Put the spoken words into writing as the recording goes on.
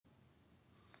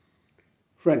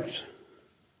Friends,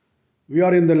 we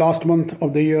are in the last month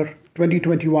of the year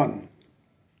 2021,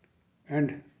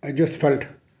 and I just felt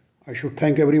I should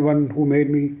thank everyone who made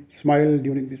me smile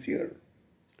during this year.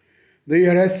 The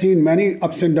year has seen many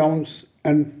ups and downs,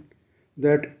 and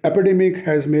that epidemic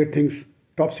has made things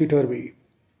topsy turvy,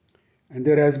 and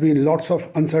there has been lots of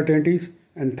uncertainties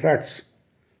and threats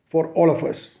for all of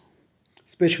us,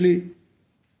 especially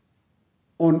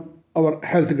on our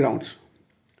health grounds.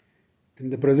 In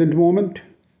the present moment,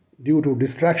 due to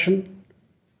distraction,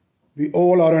 we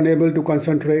all are unable to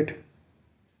concentrate,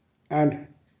 and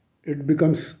it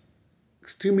becomes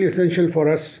extremely essential for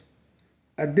us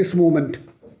at this moment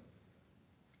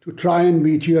to try and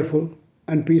be cheerful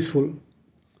and peaceful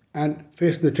and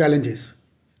face the challenges.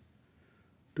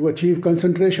 To achieve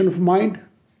concentration of mind,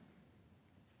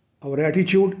 our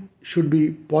attitude should be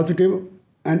positive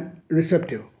and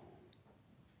receptive.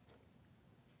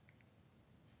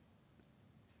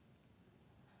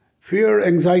 Fear,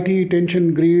 anxiety,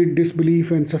 tension, greed,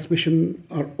 disbelief, and suspicion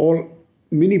are all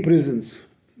mini prisons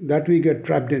that we get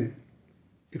trapped in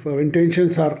if our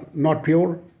intentions are not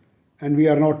pure and we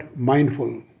are not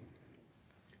mindful.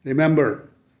 Remember,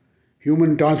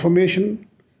 human transformation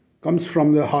comes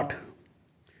from the heart.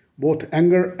 Both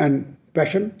anger and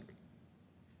passion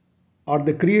are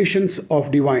the creations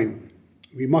of divine.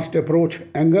 We must approach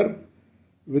anger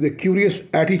with a curious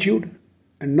attitude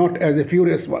and not as a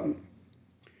furious one.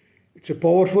 It's a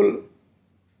powerful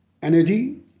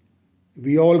energy.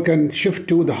 We all can shift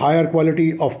to the higher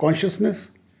quality of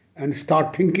consciousness and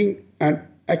start thinking and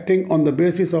acting on the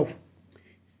basis of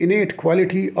innate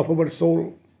quality of our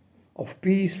soul, of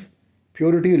peace,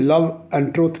 purity, love,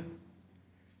 and truth.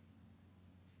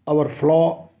 Our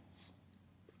flaws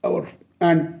our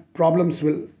and problems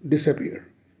will disappear.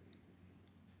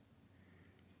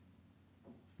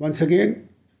 Once again,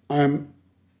 I am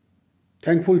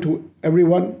thankful to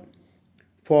everyone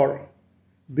for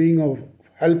being of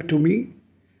help to me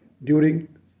during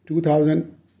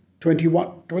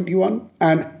 2021,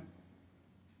 and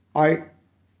I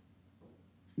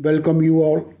welcome you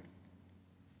all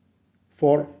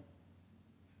for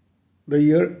the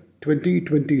year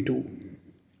 2022.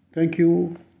 Thank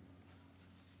you.